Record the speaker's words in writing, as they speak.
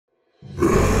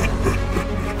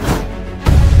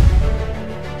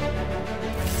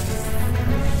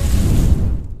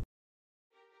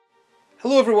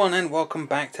Hello everyone and welcome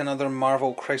back to another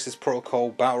Marvel Crisis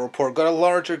Protocol Battle Report. Got a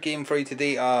larger game for you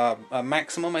today, a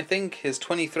maximum I think. Has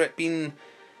 20 threat been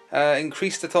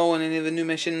increased at all in any of the new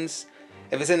missions?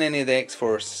 If it's in any of the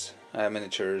X-Force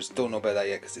miniatures, don't know about that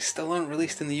yet because they still aren't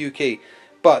released in the UK.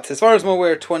 But as far as I'm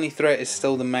aware, 20 threat is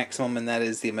still the maximum, and that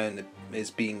is the amount that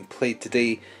is being played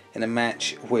today in a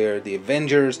match where the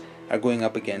Avengers are going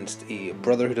up against a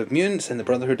Brotherhood of Mutants, and the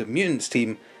Brotherhood of Mutants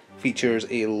team features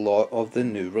a lot of the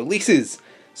new releases.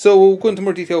 So we'll go into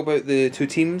more detail about the two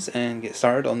teams and get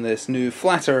started on this new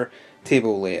flatter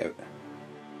table layout.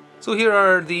 So here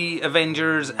are the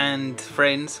Avengers and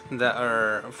friends that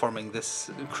are forming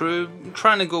this crew,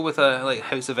 trying to go with a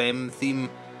House of M theme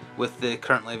with the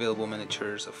currently available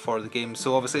miniatures for the game.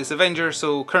 So obviously it's Avengers,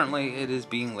 so currently it is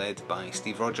being led by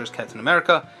Steve Rogers, Captain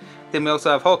America. Then we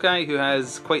also have Hawkeye, who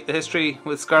has quite the history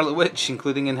with Scarlet Witch,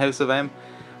 including in House of M.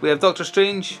 We have Doctor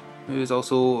Strange, who is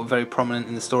also very prominent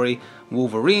in the story,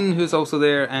 Wolverine, who's also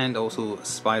there, and also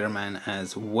Spider-Man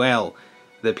as well.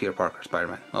 The Peter Parker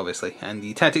Spider-Man, obviously. And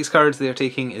the tactics cards they are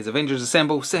taking is Avengers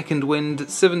Assemble, Second Wind,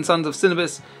 Seven Sons of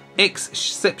Sinibus,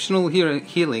 Exceptional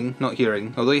Healing, not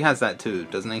Hearing, although he has that too,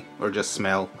 doesn't he? Or just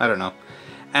Smell, I don't know.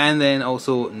 And then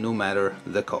also No Matter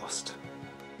the Cost.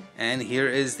 And here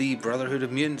is the Brotherhood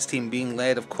of Mutants team, being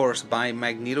led of course by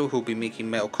Magneto, who will be making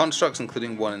metal constructs,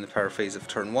 including one in the power phase of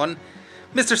turn 1.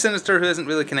 Mr. Sinister, who isn't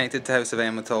really connected to House of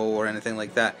M at all or anything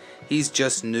like that, he's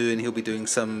just new and he'll be doing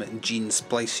some gene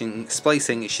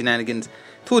splicing shenanigans.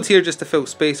 Toad's here just to fill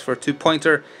space for a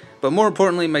 2-pointer, but more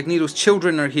importantly Magneto's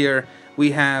children are here.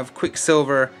 We have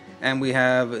Quicksilver and we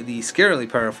have the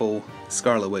scarily powerful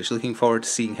Scarlet Witch. Looking forward to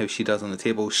seeing how she does on the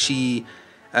table. She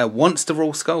wants to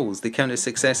roll skulls. They count as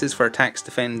successes for attacks,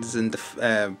 defends and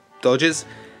dodges.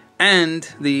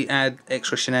 And they add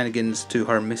extra shenanigans to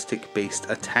her mystic-based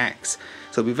attacks.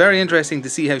 So it'll be very interesting to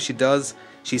see how she does.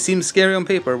 She seems scary on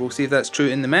paper, we'll see if that's true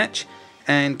in the match.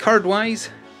 And card-wise,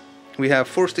 we have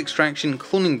Forced Extraction,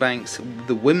 Cloning Banks,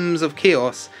 The Whims of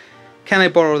Chaos, Can I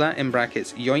Borrow That, in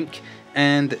brackets, Yoink,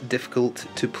 and Difficult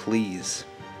to Please.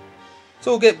 So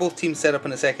we'll get both teams set up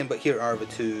in a second, but here are the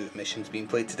two missions being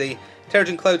played today.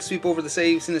 Terrigen Cloud, Sweep Over the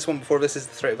Save. We've seen this one before. This is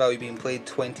the threat value being played,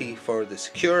 20 for the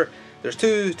Secure. There's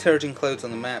 2 Terrigen Clouds on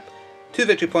the map, 2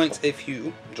 victory points if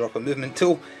you drop a movement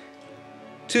tool,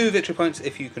 2 victory points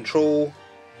if you control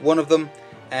one of them,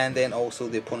 and then also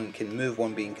the opponent can move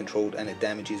one being controlled and it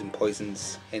damages and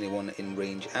poisons anyone in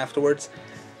range afterwards.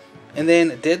 And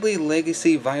then Deadly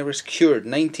Legacy Virus Cured,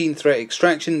 19 threat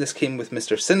extraction. This came with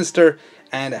Mr. Sinister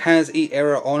and it has an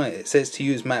error on it. It says to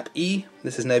use map E.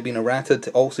 This has now been errated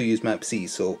to also use map C,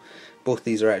 so both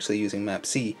these are actually using map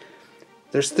C.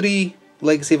 There's 3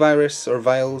 Legacy Virus or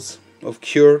Vials of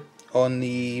Cure on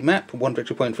the map, 1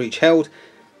 victory point for each held.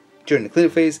 During the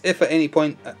cleanup phase, if at any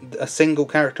point a single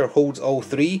character holds all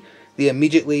 3, they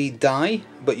immediately die,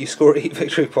 but you score 8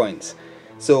 victory points.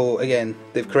 So again,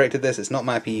 they've corrected this, it's not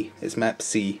map E, it's map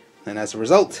C. And as a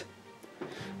result,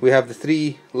 we have the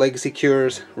 3 Legacy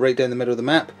Cures right down the middle of the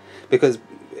map, because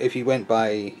if you went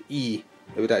by E,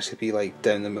 it would actually be like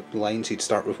down the line, so you'd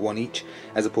start with 1 each,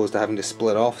 as opposed to having to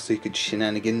split off, so you could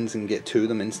shenanigans and get 2 of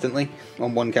them instantly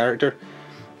on 1 character,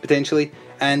 potentially.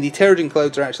 And the Terrigen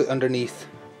Clouds are actually underneath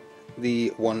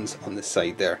the ones on the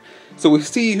side there. So we'll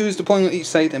see who's deploying on each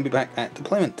side and be back at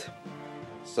deployment.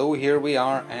 So here we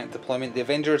are at deployment. The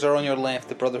Avengers are on your left,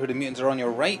 the Brotherhood of Mutants are on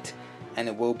your right, and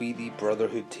it will be the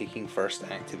Brotherhood taking first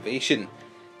activation.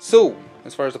 So,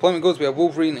 as far as deployment goes, we have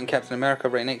Wolverine and Captain America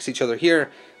right next to each other here.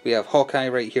 We have Hawkeye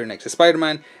right here next to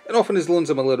Spider-Man. It often is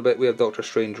lonesome a little bit. We have Doctor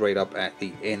Strange right up at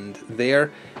the end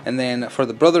there. And then for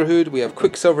the Brotherhood, we have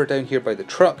Quicksilver down here by the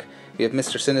truck. We have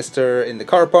Mr. Sinister in the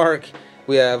car park.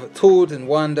 We have Toad and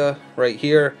Wanda right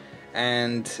here.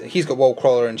 And he's got Wall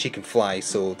Crawler and she can fly,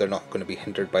 so they're not going to be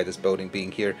hindered by this building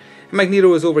being here. And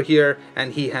Magneto is over here,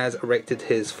 and he has erected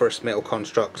his first metal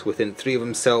construct within 3 of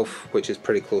himself, which is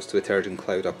pretty close to a Terrigen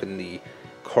Cloud up in the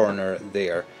corner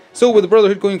there. So with the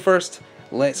Brotherhood going first,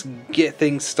 let's get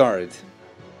things started.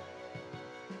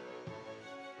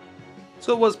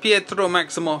 So it was Pietro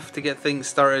Maximoff to get things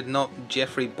started, not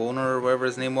Jeffrey Boner or whatever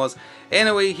his name was.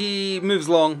 Anyway, he moves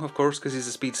long, of course, because he's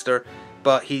a speedster,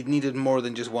 but he needed more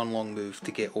than just 1 long move to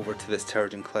get over to this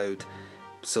Terrigen Cloud.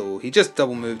 So he just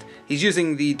double moved. He's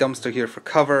using the dumpster here for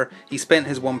cover. He spent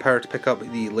his 1 power to pick up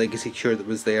the Legacy Cure that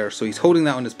was there, so he's holding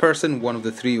that on his person, one of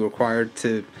the 3 required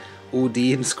to OD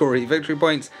and score 8 victory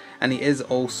points, and he is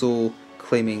also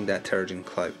claiming that Terrigen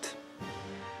Cloud.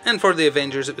 And for the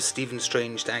Avengers, it was Stephen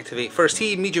Strange to activate. First,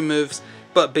 he medium moves,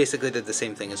 but basically did the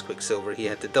same thing as Quicksilver. He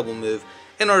had to double move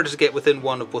in order to get within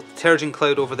 1 of both the Terrigen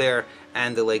Cloud over there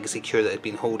and the Legacy Cure that had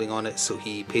been holding on it, so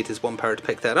he paid his 1 power to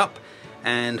pick that up.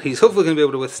 and he's hopefully going to be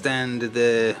able to withstand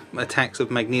the attacks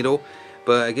of Magneto,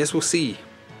 but I guess we'll see.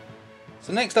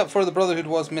 So next up for the Brotherhood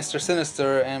was Mr.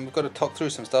 Sinister, and we've got to talk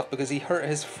through some stuff because he hurt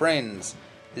his friends,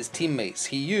 his teammates.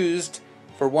 He used,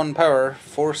 for 1 power,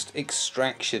 Forced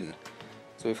Extraction.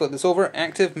 So we flip this over.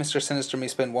 Active, Mr. Sinister may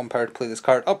spend 1 power to play this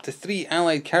card. Up to 3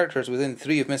 allied characters within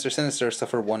 3 of Mr. Sinister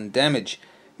suffer 1 damage.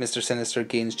 Mr. Sinister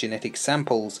gains genetic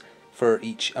samples for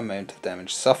each amount of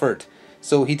damage suffered.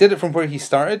 So he did it from where he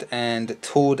started, and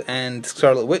Toad and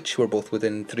Scarlet Witch were both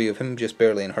within 3 of him, just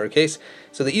barely in her case.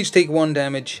 So they each take 1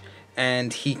 damage,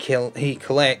 and he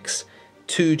collects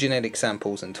 2 genetic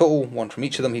samples in total, 1 from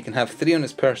each of them. He can have 3 on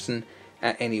his person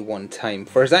at any one time.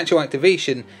 For his actual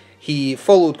activation, he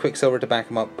followed Quicksilver to back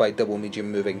him up by double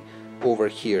medium moving over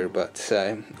here, but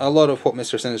a lot of what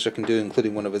Mr. Sinister can do,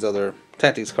 including one of his other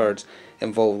tactics cards,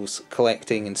 involves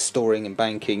collecting and storing and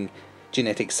banking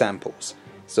genetic samples.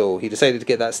 So he decided to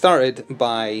get that started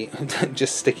by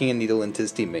just sticking a needle into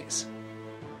his teammates.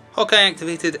 Hawkeye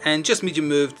activated and just medium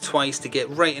moved twice to get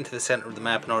right into the centre of the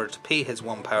map in order to pay his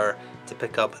 1 power to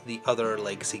pick up the other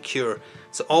legacy cure.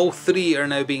 So all 3 are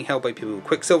now being held by people.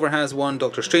 Quicksilver has 1,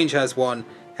 Doctor Strange has 1,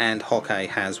 and Hawkeye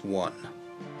has 1.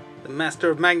 The Master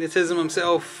of Magnetism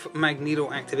himself, Magneto,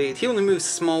 activated. He only moves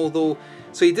small though,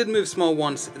 so he did move small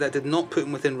once. That did not put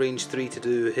him within range 3 to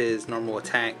do his normal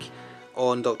attack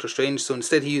on Doctor Strange, so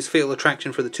instead he used Fatal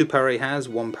Attraction for the 2 power he has,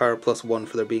 1 power plus 1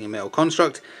 for there being a metal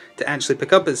construct, to actually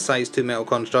pick up his size 2 metal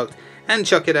construct and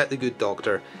chuck it at the good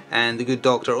Doctor. And the good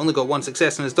Doctor only got 1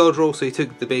 success on his dodge roll, so he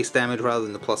took the base damage rather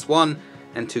than the plus 1,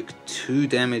 and took 2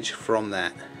 damage from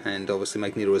that. And obviously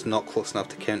Magneto is not close enough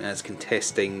to count as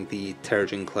contesting the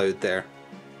Terrigen Cloud there.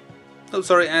 Oh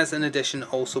sorry, as an addition,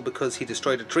 also because he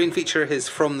destroyed a terrain feature, his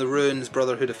From the Ruins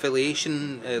Brotherhood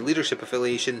affiliation, leadership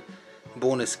affiliation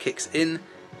bonus kicks in,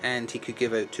 and he could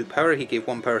give out 2 power. He gave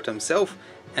 1 power to himself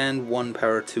and 1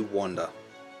 power to Wanda.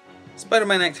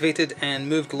 Spider-Man activated and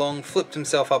moved along, flipped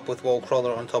himself up with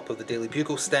Wallcrawler on top of the Daily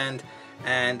Bugle stand,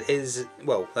 and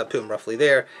well, that put him roughly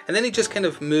there, and then he just kind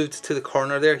of moved to the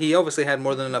corner there. He obviously had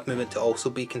more than enough movement to also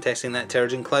be contesting that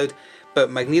Terrigen Cloud, but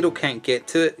Magneto can't get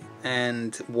to it,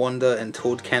 and Wanda and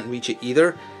Toad can't reach it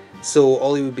either. So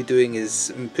all he would be doing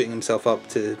is putting himself up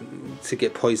to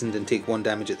get poisoned and take 1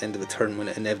 damage at the end of the turn when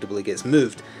it inevitably gets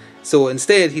moved. So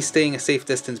instead he's staying a safe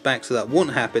distance back so that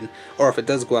won't happen, or if it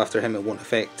does go after him it won't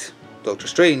affect Doctor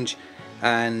Strange.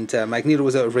 And Magneto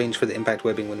was out of range for the impact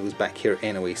webbing when he was back here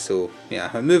anyway, so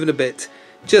yeah, I'm moving a bit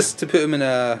just to put him in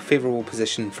a favourable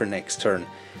position for next turn.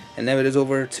 And now it is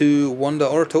over to Wanda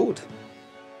or Toad.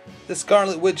 The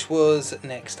Scarlet Witch was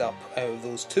next up out of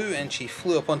those 2, and she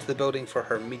flew up onto the building for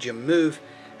her medium move,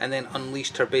 and then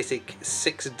unleashed her basic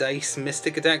 6 dice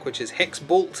mystic attack, which is Hex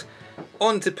Bolt,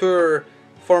 onto poor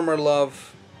former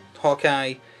love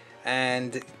Hawkeye,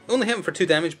 and only hit him for 2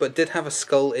 damage, but did have a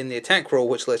skull in the attack roll,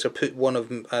 which lets her put one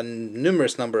of a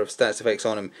numerous number of stats effects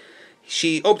on him.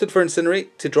 She opted for Incinerate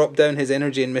to drop down his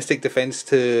energy and mystic defense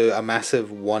to a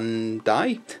massive 1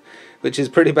 die, which is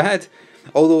pretty bad.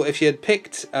 Although if she had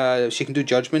picked, she can do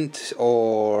Judgment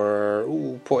or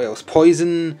what else?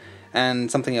 Poison and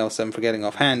something else I'm forgetting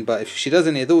offhand. But if she does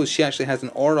any of those, she actually has an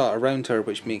aura around her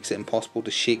which makes it impossible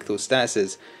to shake those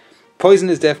statuses.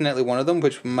 Poison is definitely one of them,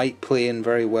 which might play in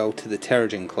very well to the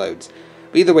Terrigen Clouds.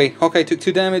 But either way, Hawkeye took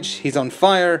 2 damage. He's on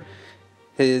fire.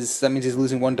 That means he's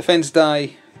losing 1 defense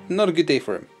die. Not a good day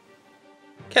for him.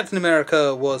 Captain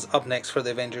America was up next for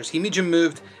the Avengers. He medium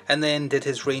moved and then did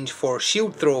his range 4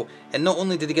 shield throw, and not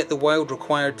only did he get the wild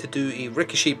required to do a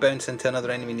ricochet bounce into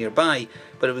another enemy nearby,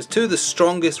 but it was 2 of the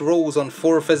strongest rolls on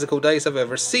 4 physical dice I've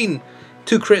ever seen.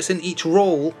 2 crits in each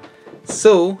roll,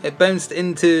 so it bounced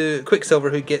into Quicksilver,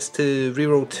 who gets to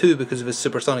reroll 2 because of his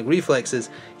supersonic reflexes.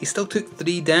 He still took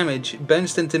 3 damage,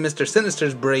 bounced into Mr.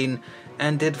 Sinister's brain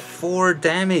and did 4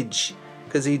 damage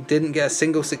because he didn't get a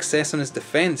single success on his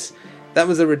defense. That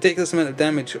was a ridiculous amount of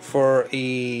damage for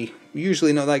a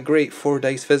usually not that great 4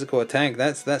 dice physical attack.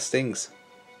 That stings.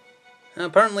 And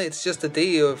apparently it's just a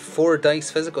day of 4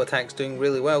 dice physical attacks doing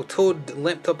really well. Toad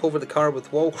leapt up over the car with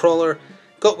Wallcrawler,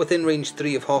 got within range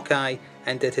 3 of Hawkeye,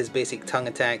 and did his basic tongue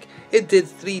attack. It did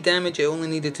 3 damage, it only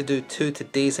needed to do 2 to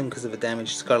daze him because of the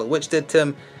damage Scarlet Witch did to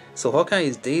him. So Hawkeye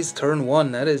is dazed turn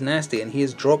 1, that is nasty, and he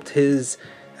has dropped his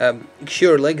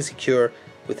legacy cure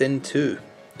within 2.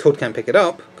 Toad can't pick it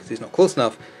up because he's not close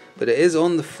enough, but it is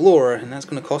on the floor, and that's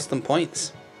going to cost them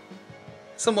points.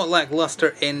 Somewhat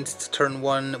lackluster end to turn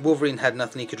 1. Wolverine had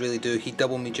nothing he could really do. He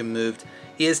double medium moved.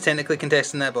 He is technically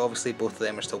contesting that, but obviously both of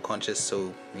them are still conscious,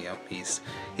 so you know, he's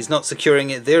not securing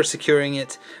it, they're securing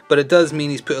it, but it does mean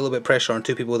he's put a little bit of pressure on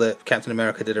 2 people that Captain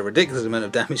America did a ridiculous amount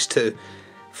of damage to.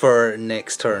 for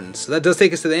next turn. So that does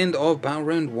take us to the end of Battle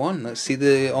Round 1. Let's see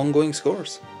the ongoing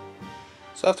scores.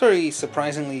 So after a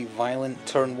surprisingly violent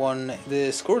turn 1,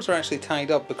 the scores are actually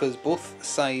tied up because both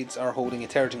sides are holding a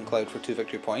Terrigen Cloud for 2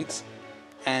 victory points,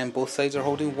 and both sides are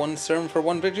holding 1 Serum for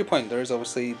 1 victory point. There is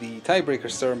obviously the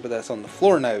tiebreaker Serum, but that's on the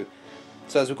floor now.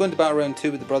 So as we go into Battle Round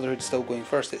 2 with the Brotherhood still going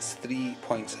first, it's 3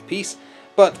 points apiece.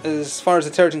 But as far as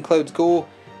the Terrigen Clouds go,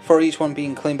 for each one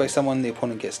being claimed by someone, the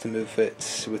opponent gets to move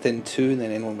it within 2, and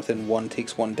then anyone within 1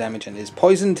 takes 1 damage and is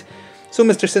poisoned. So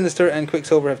Mr. Sinister and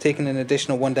Quicksilver have taken an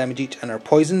additional 1 damage each and are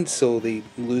poisoned, so they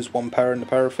lose 1 power in the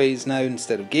power phase now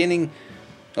instead of gaining.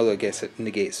 Although I guess it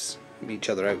negates each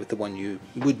other out with the one you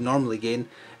would normally gain.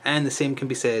 And the same can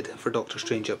be said for Doctor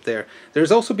Strange up there.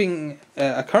 There's also been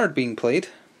a card being played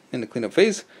in the cleanup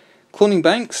phase, Cloning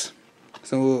Banks.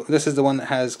 So this is the one that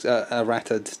has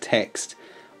errated text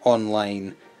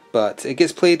online, but it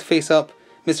gets played face up.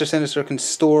 Mr. Sinister can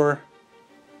store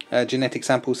genetic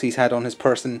samples he's had on his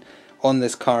person on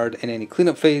this card in any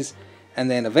cleanup phase,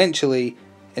 and then eventually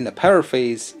in the power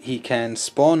phase he can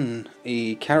spawn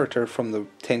a character from the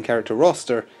 10 character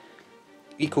roster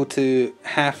equal to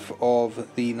half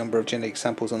of the number of genetic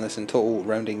samples on this in total,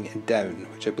 rounding down,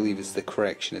 which I believe is the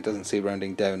correction. It doesn't say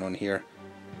rounding down on here.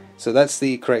 So that's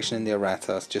the correction in the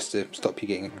errata, just to stop you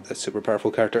getting a super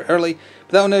powerful character early.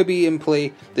 But that will now be in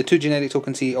play. The 2 genetic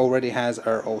tokens he already has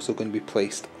are also going to be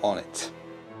placed on it.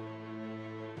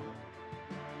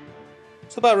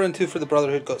 So Battle Round 2 for the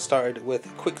Brotherhood got started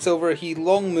with Quicksilver. He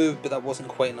long moved, but that wasn't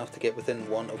quite enough to get within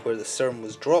 1 of where the Serum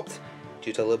was dropped,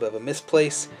 due to a little bit of a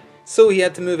misplace. So he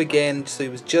had to move again, so he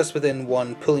was just within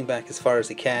 1, pulling back as far as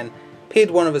he can.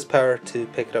 Paid 1 of his power to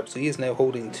pick it up, so he is now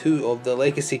holding 2 of the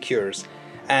Legacy Cures.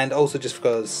 And also just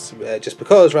because,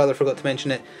 forgot to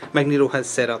mention it, Magneto has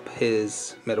set up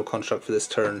his Metal Construct for this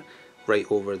turn right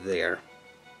over there.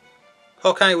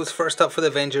 Hawkeye was first up for the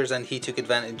Avengers, and he took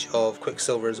advantage of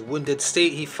Quicksilver's wounded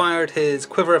state. He fired his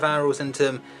quiver of arrows into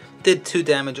him, did 2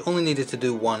 damage, only needed to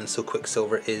do 1, so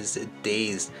Quicksilver is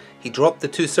dazed. He dropped the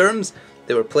 2 serums,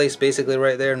 they were placed basically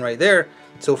right there and right there.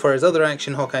 So for his other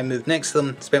action, Hawkeye moved next to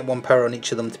them, spent 1 power on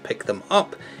each of them to pick them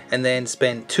up, and then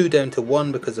spent 2 down to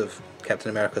 1 because of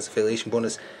Captain America's affiliation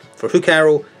bonus for Hook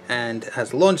Arrow, and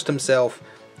has launched himself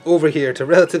over here to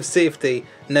relative safety,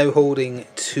 now holding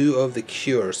 2 of the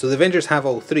cures. So the Avengers have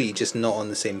all 3, just not on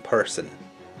the same person.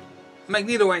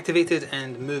 Magneto activated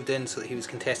and moved in so that he was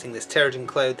contesting this Terrigen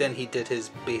Cloud. Then he did his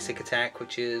basic attack,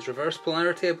 which is reverse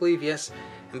polarity, I believe, yes.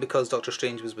 And because Doctor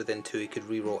Strange was within 2, he could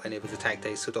reroll any of his attack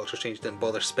dice, so Doctor Strange didn't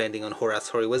bother spending on Horath's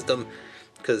Hoary Wisdom,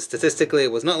 because statistically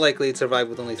it was not likely he'd survive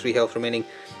with only 3 health remaining.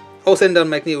 All said and done,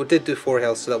 Magneto did do 4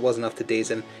 health, so that was enough to daze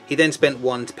him. He then spent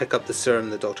 1 to pick up the serum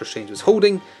that Doctor Strange was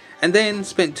holding, and then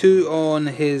spent 2 on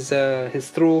his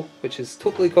throw, which is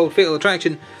totally called Fatal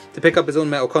Attraction, to pick up his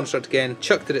own Metal Construct again,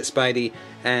 chucked it at Spidey,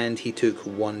 and he took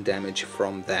 1 damage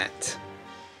from that.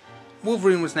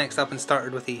 Wolverine was next up and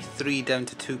started with a 3 down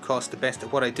to 2 cost, the best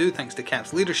at what I do thanks to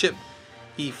Cap's leadership.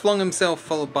 He flung himself,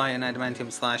 followed by an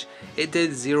Adamantium Slash. It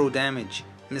did 0 damage.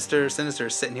 Mr. Sinister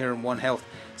is sitting here on 1 health.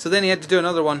 So then he had to do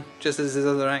another one, just as his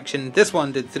other action. This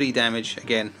one did 3 damage,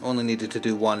 again, only needed to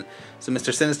do 1. So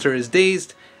Mr. Sinister is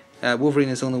dazed. Wolverine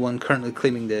is the only one currently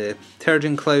claiming the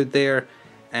Terrigen Cloud there,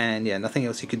 and yeah, nothing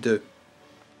else he could do.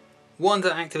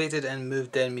 Wanda activated and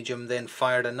moved down medium, then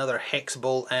fired another Hex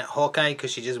Bolt at Hawkeye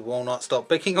because she just will not stop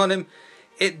picking on him.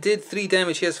 It did 3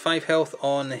 damage, he has 5 health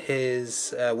on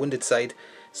his wounded side,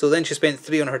 so then she spent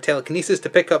 3 on her telekinesis to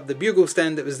pick up the bugle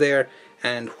stand that was there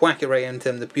and whack it right into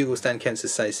him. The bugle stand counts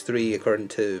as size 3 according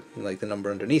to like the number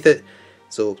underneath it,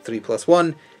 so 3 plus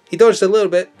 1. He dodged a little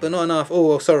bit, but not enough.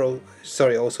 Oh,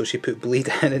 sorry, also she put Bleed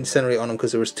and Incinerate on him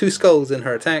because there was 2 skulls in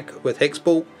her attack with Hex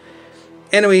Bolt.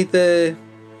 Anyway, the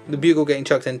bugle getting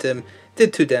chucked into him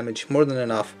did 2 damage, more than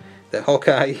enough. That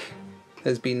Hawkeye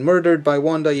has been murdered by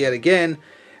Wanda yet again,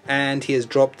 and he has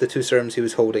dropped the 2 serums he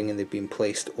was holding and they've been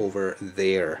placed over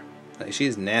there. Like, she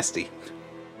is nasty.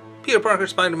 Peter Parker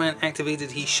Spider-Man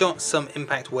activated. He shot some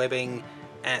impact webbing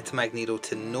at Magneto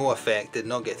to no effect, did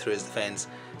not get through his defense.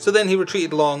 So then he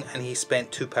retreated long and he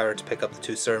spent 2 power to pick up the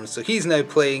 2 serums. So he's now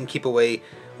playing keep away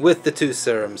with the 2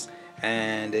 serums.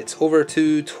 And it's over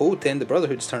to Toad to end the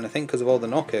Brotherhood's turn, I think, because of all the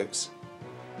knockouts.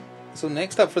 So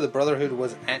next up for the Brotherhood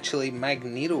was actually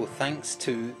Magneto, thanks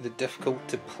to the Difficult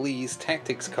to Please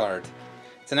Tactics card.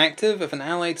 It's an active. If an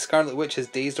allied Scarlet Witch has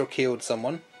dazed or KO'd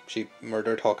someone, she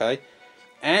murdered Hawkeye,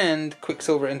 and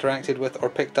Quicksilver interacted with or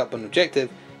picked up an objective,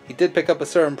 he did pick up a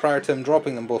serum prior to him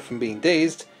dropping them both from being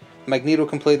dazed, Magneto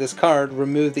can play this card,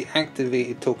 remove the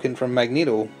activated token from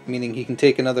Magneto, meaning he can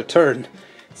take another turn.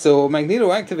 So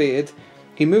Magneto activated,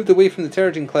 He moved away from the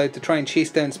Terrigen Cloud to try and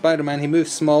chase down Spider-Man. He moved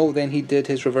small, then he did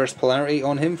his reverse polarity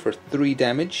on him for 3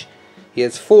 damage. He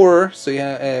has 4, so he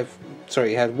had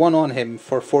 1 on him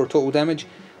for 4 total damage.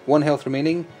 1 health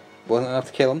remaining, wasn't enough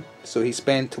to kill him, so he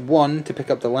spent 1 to pick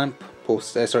up the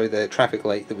the traffic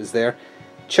light that was there.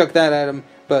 Chucked that at him,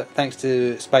 but thanks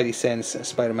to Spidey Sense,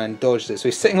 Spider-Man dodged it. So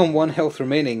he's sitting on 1 health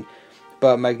remaining,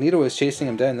 but Magneto is chasing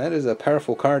him down. That is a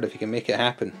powerful card if you can make it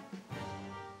happen.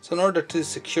 So in order to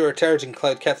secure Terrigen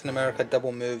Cloud, Captain America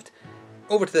double moved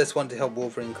over to this one to help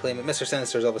Wolverine claim it. Mr.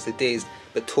 Sinister is obviously dazed,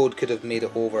 but Toad could have made it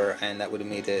over and that would have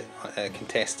made it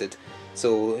contested.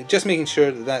 So just making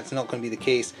sure that that's not going to be the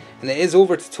case. And it is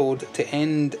over to Toad to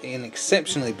end an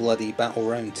exceptionally bloody battle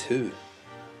round 2.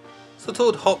 So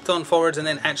Toad hopped on forwards and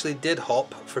then actually did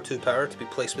hop for 2 power to be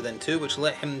placed within 2, which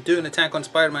let him do an attack on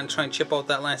Spider-Man, try and chip out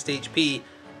that last HP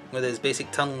with his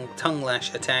basic tongue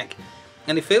lash attack.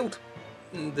 And he failed.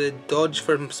 The dodge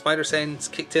from Spider Sense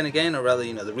kicked in again, or rather,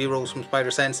 the rerolls from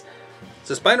Spider Sense.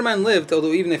 So Spider-Man lived,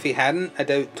 although even if he hadn't, I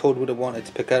doubt Toad would have wanted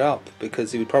to pick it up,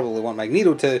 because he would probably want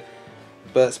Magneto to.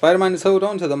 But Spider-Man has held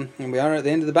on to them, and we are at the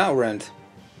end of the battle round.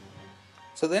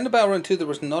 So at the end of battle round 2, there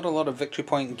was not a lot of victory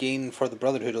point gain for the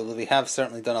Brotherhood, although they have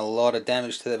certainly done a lot of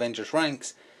damage to the Avengers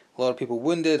ranks. A lot of people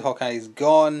wounded, Hawkeye's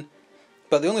gone.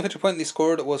 But the only victory point they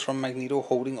scored was from Magneto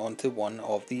holding on to one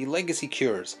of the legacy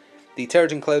cures. The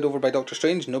Terrigen Cloud over by Doctor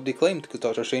Strange, nobody claimed, because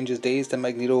Doctor Strange is dazed and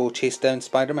Magneto chased down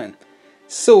Spider-Man.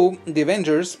 So, the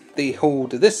Avengers, they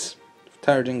hold this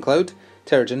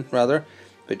Terrigen,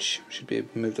 which should be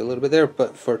moved a little bit there,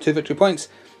 but for 2 victory points.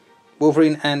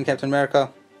 Wolverine and Captain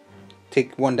America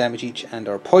take 1 damage each and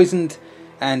are poisoned,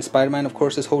 and Spider-Man, of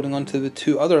course, is holding on to the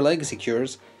 2 other legacy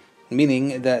cures,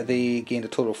 meaning that they gained a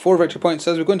total of 4 victory points.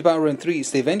 So as we go into battle round 3,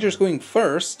 it's the Avengers going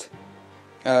first.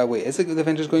 Wait, is it the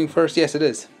Avengers going first? Yes, it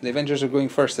is. The Avengers are going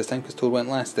first this time because Toad went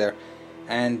last there.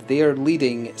 And they are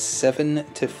leading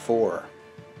 7-4.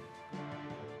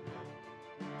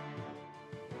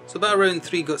 So battle round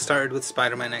 3 got started with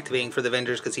Spider-Man activating for the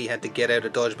Avengers because he had to get out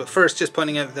of dodge. But first, just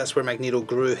pointing out that's where Magneto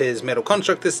grew his metal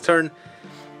construct this turn.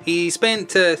 He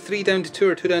spent 3 down to 2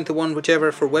 or 2 down to 1,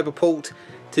 whichever, for Web of Bolt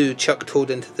to chuck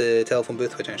Toad into the telephone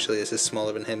booth, which actually is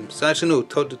smaller than him. So actually no,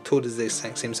 Toad is the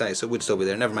exact same size, so it would still be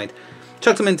there, never mind.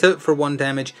 Chucked him into it for 1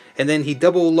 damage, and then he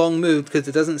double long moved, because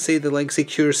it doesn't say the legacy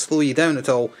cures slow you down at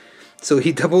all. So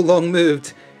he double long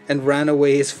moved and ran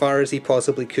away as far as he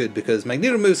possibly could, because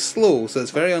Magneto moves slow, so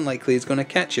it's very unlikely he's going to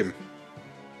catch him.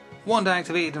 Wanda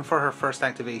activated, and for her first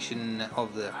activation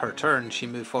of her turn, she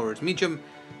moved forwards medium.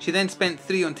 She then spent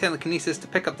 3 on telekinesis to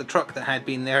pick up the truck that had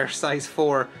been there, size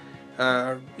 4,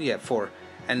 4,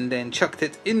 and then chucked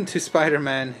it into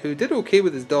Spider-Man, who did okay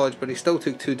with his dodge, but he still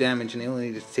took 2 damage and he only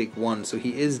needed to take 1, so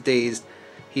he is dazed.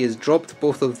 He has dropped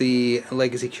both of the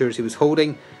legacy cures he was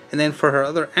holding, and then for her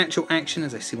other actual action,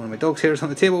 as I see one of my dog's hairs on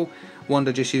the table,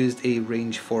 Wanda just used a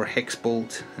range 4 Hex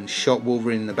Bolt and shot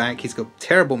Wolverine in the back. He's got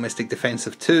terrible Mystic Defense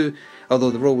of 2,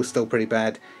 although the roll was still pretty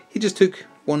bad. He just took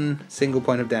 1 single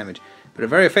point of damage. But a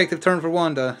very effective turn for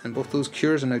Wanda, and both those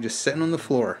cures are now just sitting on the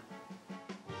floor.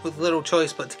 With little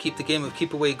choice but to keep the game of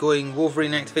Keep Away going,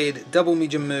 Wolverine activated, double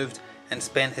medium moved, and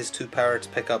spent his 2 power to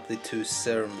pick up the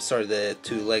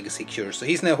 2 legacy cures. So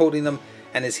he's now holding them,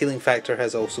 and his healing factor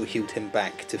has also healed him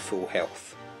back to full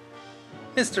health.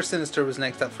 Mr. Sinister was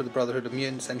next up for the Brotherhood of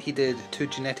Mutants, and he did 2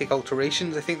 genetic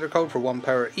alterations, I think they're called, for 1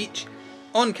 power each,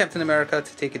 on Captain America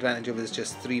to take advantage of his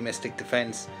just 3 Mystic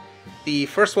Defense. The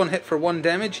first one hit for 1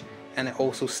 damage, and it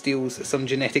also steals some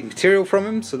genetic material from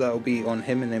him, so that will be on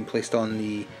him and then placed on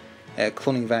the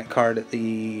cloning vat card at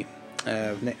the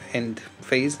end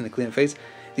phase, in the cleanup phase.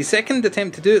 The second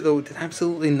attempt to do it though did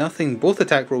absolutely nothing. Both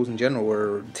attack rolls in general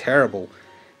were terrible.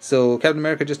 So Captain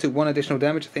America just took 1 additional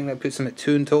damage. I think that puts him at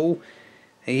 2 in total.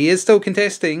 He is still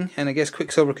contesting, and I guess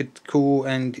Quicksilver could go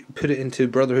and put it into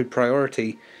Brotherhood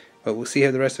priority, but we'll see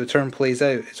how the rest of the turn plays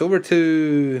out. It's over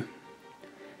to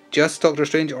just Doctor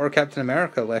Strange or Captain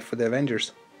America left for the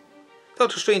Avengers.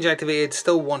 Doctor Strange activated,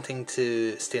 still wanting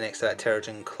to stay next to that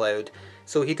Terrigen Cloud.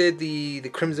 So he did the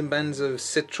Crimson Bands of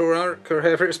Citrorarch, or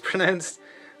however it's pronounced,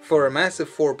 for a massive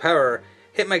 4 power.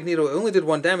 Hit Magneto, it only did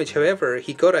 1 damage, however,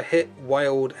 he got a hit,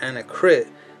 wild, and a crit,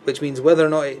 which means whether or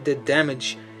not it did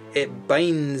damage, it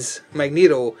binds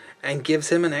Magneto and gives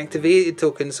him an activated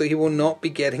token, so he will not be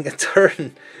getting a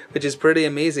turn, which is pretty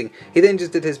amazing. He then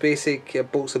just did his basic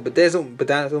bolts of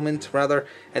bedazzlement,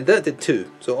 and that did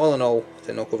 2. So all in all,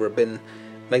 to knock over a bin,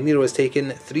 Magneto has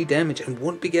taken 3 damage and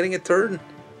won't be getting a turn.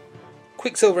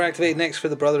 Quicksilver activated next for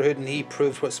the Brotherhood, and he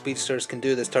proved what speedsters can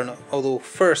do this turn, although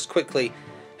first, quickly,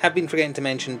 have been forgetting to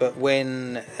mention, but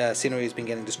when scenery has been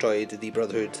getting destroyed, the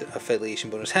Brotherhood affiliation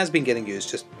bonus has been getting used,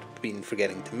 just been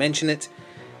forgetting to mention it.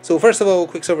 So first of all,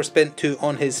 Quicksilver spent 2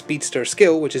 on his Speedster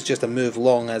skill, which is just a move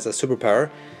long as a superpower.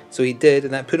 So he did,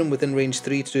 and that put him within range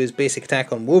 3 to do his basic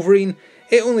attack on Wolverine.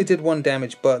 It only did 1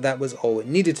 damage, but that was all it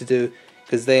needed to do,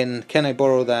 because then Can I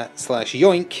Borrow That /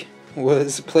 Yoink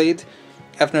was played.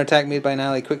 After an attack made by an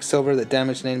ally Quicksilver that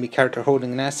damaged an enemy character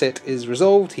holding an asset is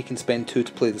resolved, he can spend 2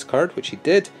 to play this card, which he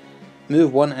did.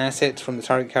 Move 1 asset from the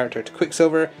target character to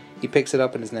Quicksilver. He picks it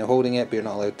up and is now holding it, but you're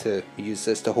not allowed to use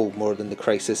this to hold more than the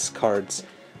Crisis cards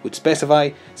would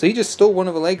specify. So he just stole one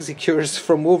of the legacy cures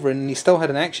from Wolverine, and he still had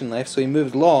an action left, so he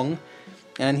moved long.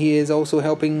 And he is also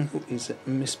helping... Oh, he's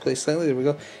misplaced slightly, there we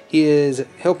go. He is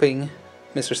helping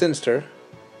Mr. Sinister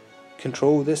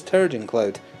control this Terrigen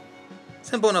Cloud.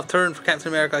 Simple enough turn for Captain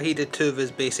America. He did 2 of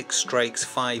his basic strikes,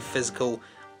 5 physical,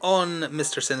 on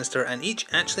Mr. Sinister, and each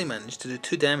actually managed to do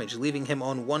 2 damage, leaving him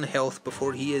on 1 health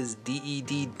before he is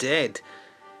DED dead.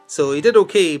 So he did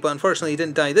okay, but unfortunately he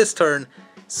didn't die this turn,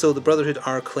 so the Brotherhood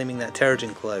are claiming that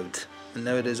Terrigen Cloud. And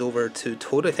now it is over to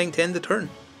Toad, I think, to end the turn.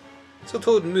 So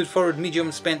Toad moved forward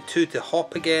medium, spent 2 to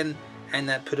hop again, and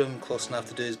that put him close enough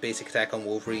to do his basic attack on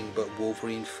Wolverine, but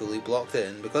Wolverine fully blocked it.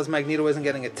 And because Magneto isn't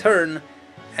getting a turn,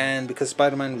 and because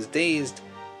Spider-Man was dazed,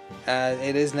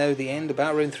 it is now the end of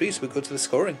Battle Round 3, so we go to the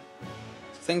scoring.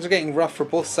 So things are getting rough for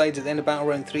both sides at the end of Battle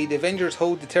Round 3. The Avengers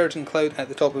hold the Terrigen Cloud at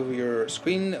the top of your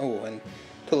screen. Oh, and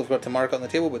totally forgot to mark it on the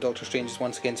table, but Doctor Strange is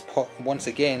once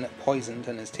again poisoned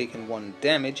and has taken 1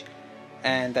 damage.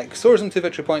 And that restores him 2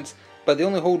 victory points, but they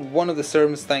only hold 1 of the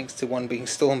serums thanks to 1 being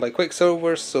stolen by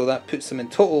Quicksilver, so that puts them in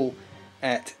total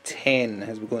at 10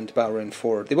 as we go into Battle Round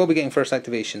 4. They will be getting first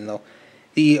activation though.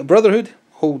 The Brotherhood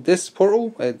hold this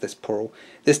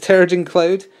Terrigen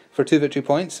Cloud for 2 victory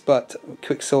points, but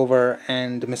Quicksilver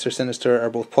and Mr. Sinister are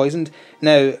both poisoned.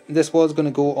 Now, this was going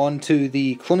to go on to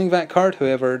the Cloning Vat card,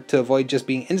 however, to avoid just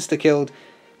being insta-killed,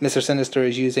 Mr. Sinister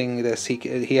is using this.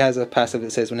 He has a passive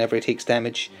that says whenever he takes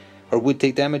damage, or would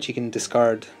take damage, he can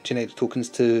discard genetic tokens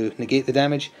to negate the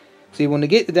damage. So he will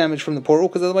negate the damage from the portal,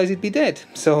 because otherwise he'd be dead.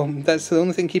 So that's the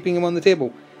only thing keeping him on the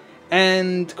table.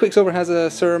 And Quicksilver has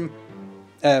a serum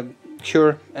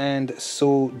cure, and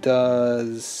so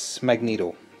does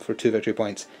Magneto for 2 victory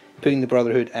points, putting the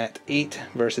Brotherhood at 8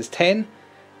 versus 10.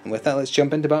 And with that, let's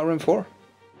jump into Battle Round 4.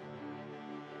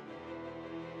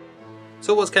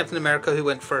 So it was Captain America who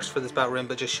went first for this battle round,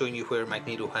 but just showing you where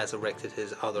Magneto has erected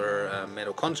his other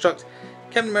metal construct.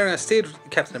 Captain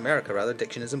America,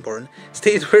 diction is important,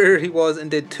 stayed where he was and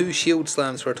did 2 shield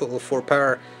slams for a total of 4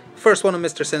 power. First one on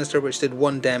Mr. Sinister, which did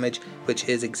 1 damage, which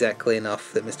is exactly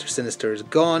enough that Mr. Sinister is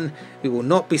gone. We will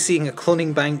not be seeing a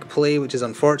cloning bank play, which is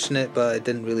unfortunate, but it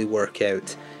didn't really work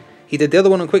out. He did the other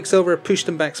one on Quicksilver, pushed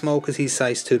him back small because he's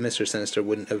size 2, Mr. Sinister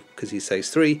wouldn't have because he's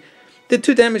size 3. Did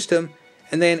 2 damage to him,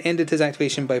 and then ended his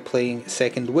activation by playing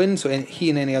Second Wind, so he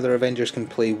and any other Avengers can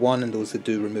play 1, and those that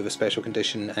do remove a special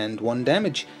condition and 1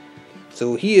 damage.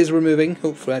 So he is removing,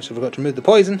 hopefully I actually forgot to remove the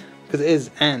poison, because it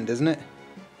is and, isn't it?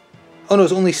 Oh no,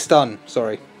 it's only stun,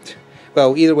 sorry.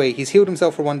 Well, either way, he's healed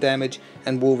himself for 1 damage,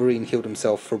 and Wolverine healed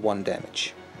himself for 1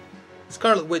 damage.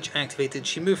 Scarlet Witch activated,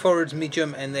 she moved forwards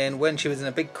medium, and then when she was in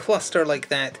a big cluster like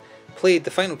that, played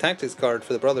the final tactics card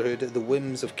for the Brotherhood, the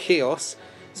Whims of Chaos.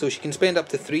 So she can spend up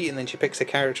to 3, and then she picks a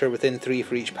character within 3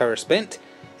 for each power spent.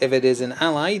 If it is an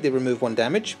ally, they remove 1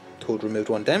 damage. Toad removed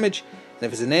 1 damage. And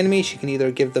if it's an enemy, she can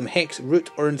either give them Hex, Root,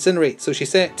 or Incinerate. So she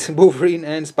set Wolverine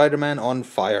and Spider-Man on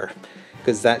fire,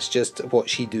 because that's just what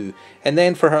she do. And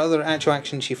then for her other actual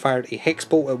action, she fired a Hex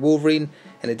Bolt at Wolverine,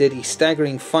 and it did a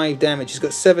staggering 5 damage. He's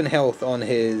got 7 health on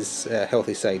his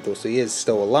healthy side though, so he is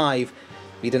still alive.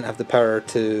 He didn't have the power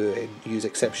to use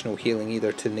exceptional healing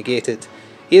either to negate it.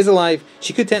 He is alive.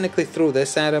 She could technically throw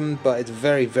this at him, but it's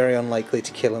very, very unlikely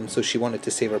to kill him, so she wanted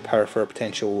to save her power for a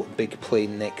potential big play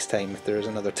next time if there is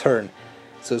another turn.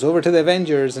 So it's over to the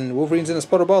Avengers, and Wolverine's in a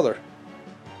spot of bother.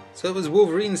 So it was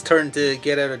Wolverine's turn to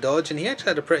get out of dodge, and he actually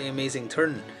had a pretty amazing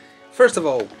turn. First of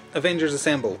all, Avengers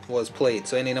Assemble was played,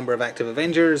 so any number of active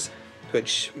Avengers,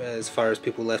 which as far as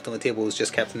people left on the table is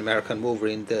just Captain America and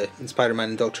Wolverine, and Spider-Man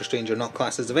and Doctor Strange are not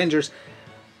classed as Avengers,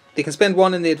 they can spend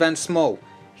 1 in the advanced small.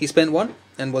 He spent 1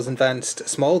 and was advanced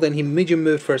small, then he medium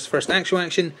moved for his first actual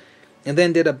action, and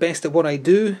then did a best at what I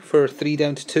do for 3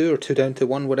 down to 2 or 2 down to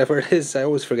 1, whatever it is, I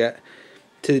always forget,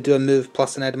 to do a move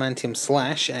plus an adamantium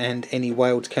slash, and any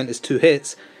wild count as 2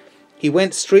 hits. He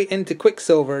went straight into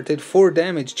Quicksilver, did 4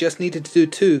 damage, just needed to do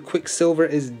 2. Quicksilver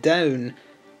is down.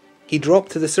 He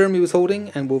dropped to the serum he was holding,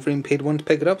 and Wolverine paid 1 to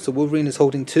pick it up, so Wolverine is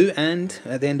holding 2, and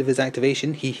at the end of his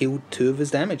activation, he healed 2 of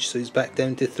his damage, so he's back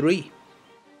down to 3.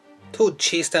 Toad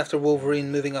chased after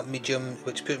Wolverine, moving up medium,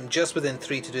 which put him just within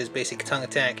 3 to do his basic tongue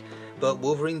attack, but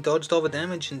Wolverine dodged all the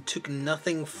damage and took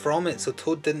nothing from it, so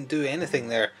Toad didn't do anything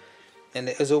there. And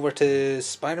it is over to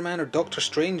Spider-Man or Doctor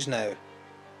Strange now.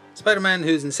 Spider-Man,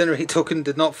 whose Incinerate token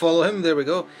did not follow him, there we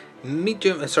go.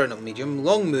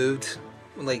 Long moved,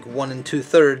 like 1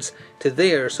 2/3 to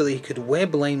there, so that he could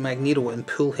webline Magneto and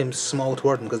pull him small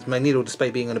toward him, because Magneto,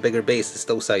 despite being on a bigger base, is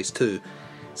still size 2.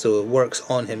 So it works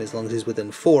on him as long as he's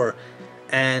within 4.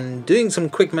 And doing some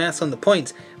quick maths on the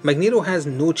points, Magneto has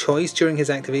no choice during his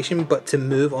activation but to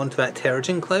move onto that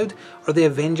Terrigen Cloud, or the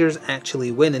Avengers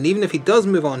actually win. And even if he does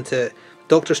move on to it,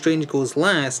 Doctor Strange goes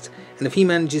last, and if he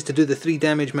manages to do the 3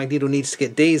 damage Magneto needs to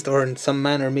get dazed, or in some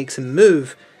manner makes him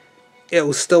move, it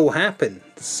will still happen.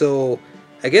 So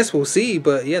I guess we'll see,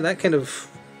 but yeah, that kind of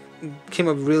came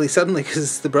up really suddenly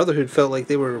because the Brotherhood felt like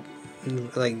they were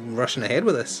like rushing ahead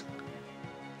with this.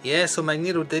 Yeah, so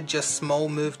Magneto did just small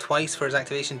move twice for his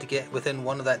activation to get within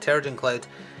 1 of that Terrigen Cloud.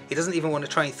 He doesn't even want to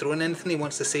try and throw in anything, he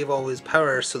wants to save all his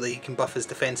power so that he can buff his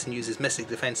defense and use his Mystic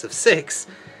Defense of 6.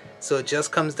 So it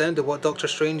just comes down to what Doctor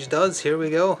Strange does. Here we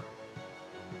go.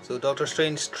 So Doctor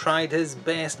Strange tried his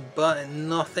best, but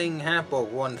nothing happened. Well,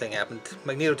 one thing happened.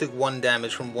 Magneto took 1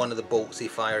 damage from 1 of the bolts he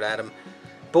fired at him.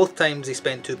 Both times he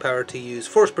spent 2 power to use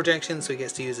Force Projection, so he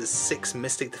gets to use his 6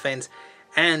 Mystic Defense.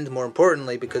 And more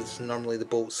importantly, because normally the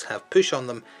bolts have push on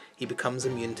them, he becomes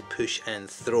immune to push and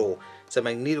throw. So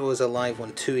Magneto is alive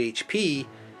on 2 HP,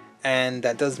 and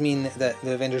that does mean that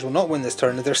the Avengers will not win this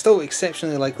turn. They're still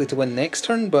exceptionally likely to win next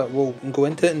turn, but we'll go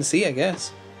into it and see, I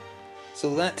guess.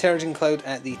 So that Terrigen Cloud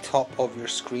at the top of your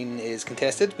screen is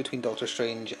contested between Doctor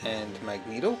Strange and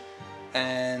Magneto.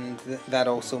 And that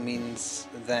also means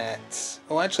that...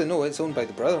 Oh, actually no, it's owned by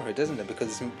the Brotherhood, isn't it?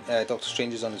 Because Doctor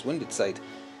Strange is on his wounded side.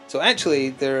 So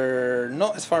actually, they're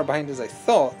not as far behind as I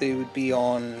thought. They would be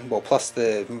on, well, plus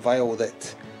the vial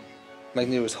that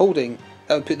Magneto was holding,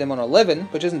 that would put them on 11,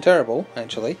 which isn't terrible,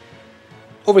 actually.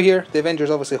 Over here, the Avengers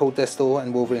obviously hold this though,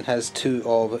 and Wolverine has 2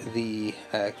 of the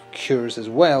cures as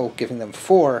well, giving them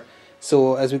 4.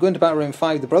 So as we go into Battle Round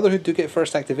 5, the Brotherhood do get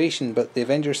first activation, but the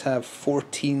Avengers have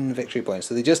 14 victory points,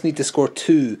 so they just need to score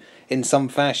 2 in some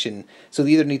fashion. So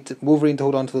they either need Wolverine to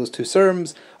hold on to those 2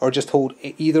 serums, or just hold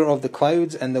either of the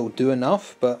clouds and they'll do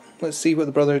enough, but let's see what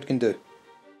the Brotherhood can do.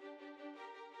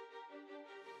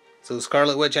 So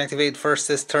Scarlet Witch activated first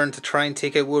this turn to try and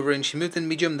take out Wolverine. She moved in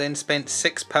medium, then spent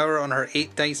 6 power on her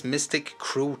 8 dice Mystic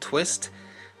Cruel Twist,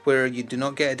 where you do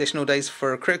not get additional dice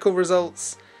for critical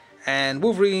results. And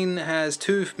Wolverine has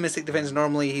 2 Mystic Defense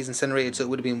normally, he's incinerated, so it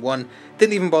would have been 1.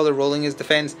 Didn't even bother rolling his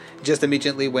defense, just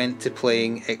immediately went to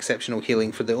playing Exceptional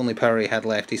Healing for the only power he had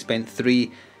left. He spent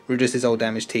 3, reduces all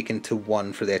damage taken to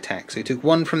 1 for the attack. So he took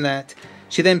 1 from that.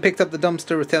 She then picked up the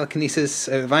dumpster with telekinesis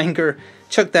out of anger,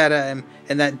 chucked that at him,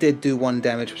 and that did do 1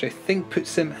 damage, which I think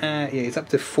puts him at, yeah, he's up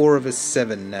to 4 of his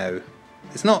 7 now.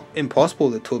 It's not impossible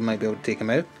that Toad might be able to take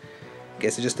him out.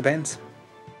 Guess it just depends.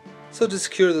 So to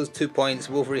secure those 2 points,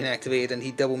 Wolverine activated and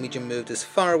he double medium moved as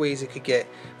far away as he could get,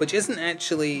 which isn't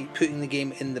actually putting the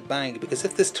game in the bag, because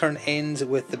if this turn ends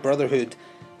with the Brotherhood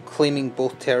claiming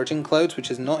both Terrigen Clouds, which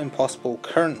is not impossible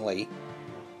currently,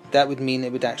 that would mean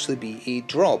it would actually be a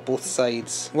draw. Both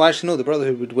sides... Well, actually no, the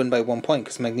Brotherhood would win by 1 point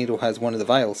because Magneto has 1 of the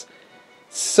vials.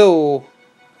 So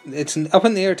it's up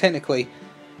in the air technically.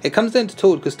 It comes down to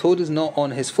Toad, because Toad is not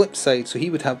on his flip side, so he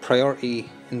would have priority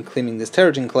in claiming this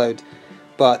Terrigen Cloud.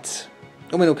 But,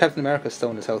 oh no, Captain America is still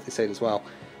on his healthy side as well.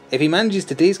 If he manages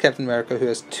to daze Captain America, who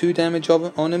has 2 damage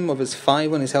on him of his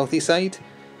 5 on his healthy side,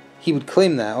 he would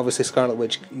claim that. Obviously Scarlet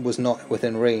Witch was not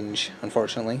within range,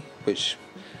 unfortunately, which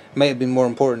might have been more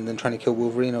important than trying to kill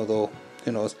Wolverine, although,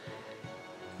 who knows.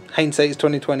 Hindsight is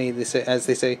 20/20, they say, as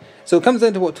they say. So it comes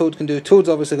down to what Toad can do. Toad's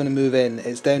obviously going to move in.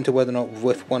 It's down to whether or not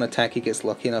with 1 attack he gets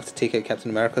lucky enough to take out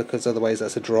Captain America, because otherwise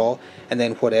that's a draw, and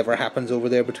then whatever happens over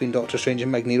there between Doctor Strange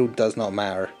and Magneto does not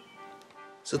matter.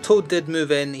 So Toad did move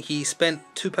in. He spent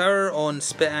 2 power on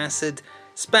Spit Acid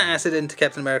into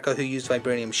Captain America, who used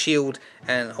Vibranium Shield,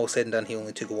 and all said and done he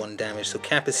only took 1 damage. So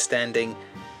Cap is standing.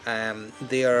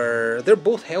 They're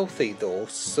both healthy though,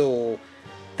 so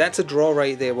that's a draw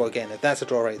right there. Well, again, if that's a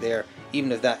draw right there,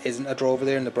 even if that isn't a draw over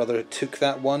there and the Brotherhood took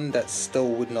that 1, that still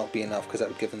would not be enough, because that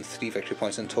would give them 3 victory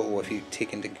points in total if you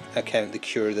take into account the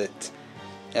cure that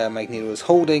Magneto is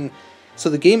holding. So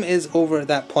the game is over at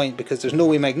that point, because there's no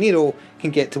way Magneto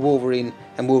can get to Wolverine,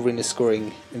 and Wolverine is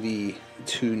scoring the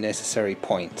 2 necessary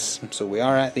points. So we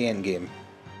are at the end game.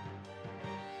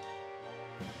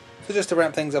 So just to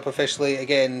wrap things up officially,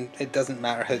 again, it doesn't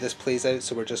matter how this plays out,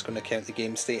 so we're just going to count the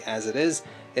game state as it is.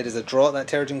 It is a draw at that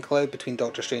Terrigen Cloud between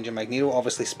Doctor Strange and Magneto.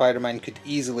 Obviously Spider-Man could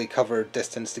easily cover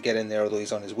distance to get in there, although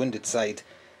he's on his wounded side.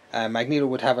 Magneto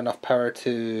would have enough power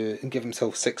to give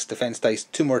himself 6 defense dice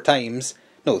 3 more times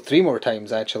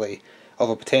actually, of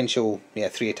a potential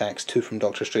 3 attacks, 2 from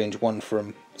Doctor Strange, 1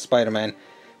 from Spider-Man.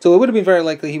 So it would have been very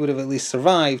likely he would have at least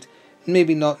survived,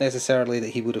 maybe not necessarily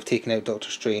that he would have taken out Doctor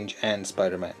Strange and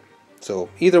Spider-Man. So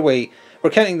either way, we're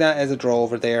counting that as a draw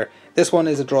over there. This one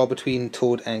is a draw between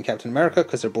Toad and Captain America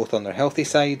because they're both on their healthy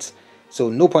sides, so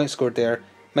no points scored there.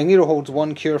 Magneto holds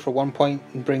 1 cure for 1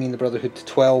 point, bringing the Brotherhood to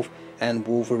 12, and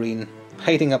Wolverine,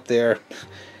 hiding up there,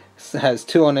 has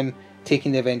 2 on him,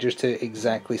 taking the Avengers to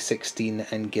exactly 16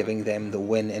 and giving them the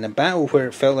win in a battle where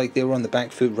it felt like they were on the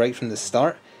back foot right from the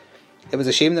start. It was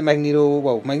a shame that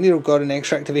Magneto got an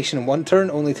extra activation in one turn,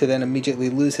 only to then immediately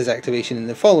lose his activation in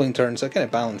the following turn, so it kind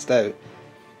of balanced out.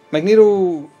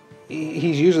 Magneto,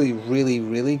 he's usually really,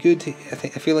 really good. I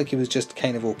feel like he was just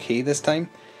kind of okay this time.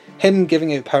 Him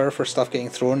giving out power for stuff getting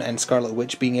thrown, and Scarlet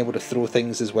Witch being able to throw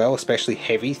things as well, especially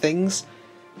heavy things,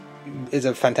 is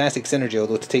a fantastic synergy,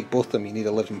 although to take both of them you need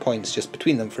 11 points just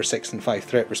between them for 6 and 5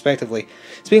 threat respectively.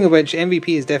 Speaking of which, MVP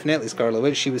is definitely Scarlet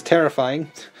Witch. She was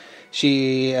terrifying.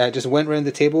 She just went round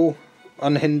the table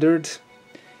unhindered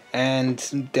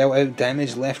and dealt out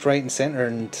damage left, right and centre,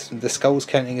 and the skulls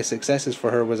counting as successes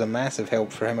for her was a massive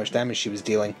help for how much damage she was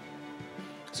dealing.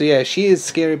 So yeah, she is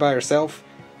scary by herself.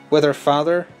 With her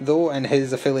father, though, and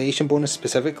his affiliation bonus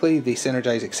specifically, they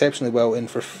synergize exceptionally well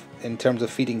in terms of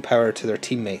feeding power to their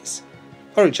teammates.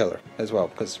 Or each other as well,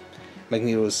 because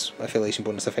Magneto's affiliation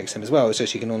bonus affects him as well. It's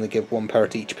just you can only give 1 power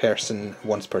to each person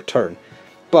once per turn.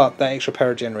 But that extra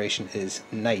power generation is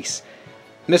nice.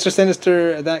 Mr.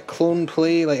 Sinister, that clone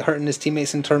play, like hurting his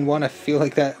teammates in turn 1, I feel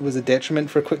like that was a detriment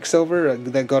for Quicksilver,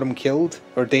 that got him killed,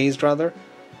 or dazed rather.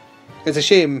 It's a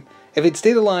shame. If he'd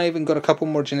stayed alive and got a couple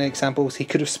more genetic samples, he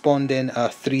could have spawned in a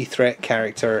 3-threat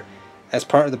character as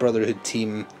part of the Brotherhood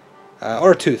team,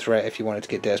 or a 2-threat if you wanted to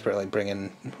get desperate, like bring in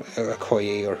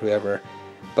Okoye or whoever.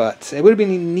 But it would have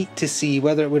been neat to see.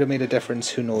 Whether it would have made a difference,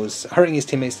 who knows. Hurting his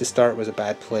teammates to start was a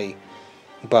bad play,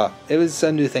 but it was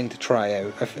a new thing to try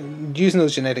out. Using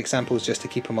those genetic samples just to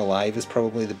keep him alive is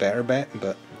probably the better bet,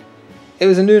 but it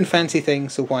was a new and fancy thing,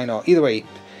 so why not? Either way,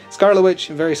 Scarlet Witch,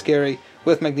 very scary.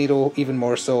 With Magneto, even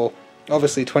more so.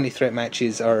 Obviously 20 threat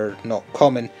matches are not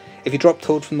common. If you drop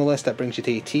Toad from the list, that brings you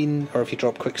to 18, or if you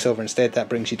drop Quicksilver instead, that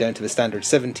brings you down to the standard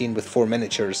 17 with 4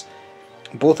 miniatures,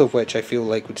 both of which I feel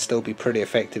like would still be pretty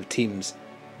effective teams.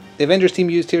 The Avengers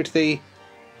team used here today,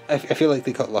 I feel like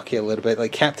they got lucky a little bit.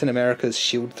 Like Captain America's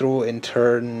shield throw in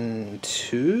turn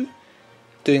 2,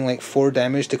 doing like 4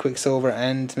 damage to Quicksilver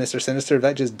and Mr. Sinister,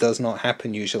 that just does not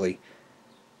happen usually.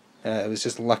 It was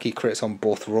just lucky crits on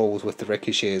both rolls with the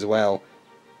ricochet as well.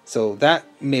 So that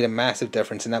made a massive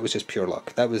difference, and that was just pure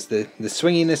luck. That was the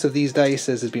swinginess of these dice,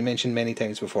 as has been mentioned many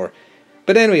times before.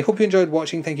 But anyway, hope you enjoyed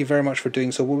watching. Thank you very much for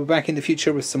doing so. We'll be back in the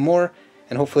future with some more,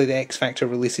 and hopefully the X Factor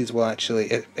releases will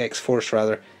actually, X-Force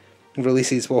rather,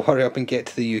 releases will hurry up and get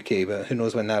to the UK, but who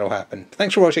knows when that'll happen.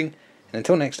 Thanks for watching, and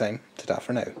until next time, ta-ta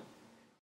for now.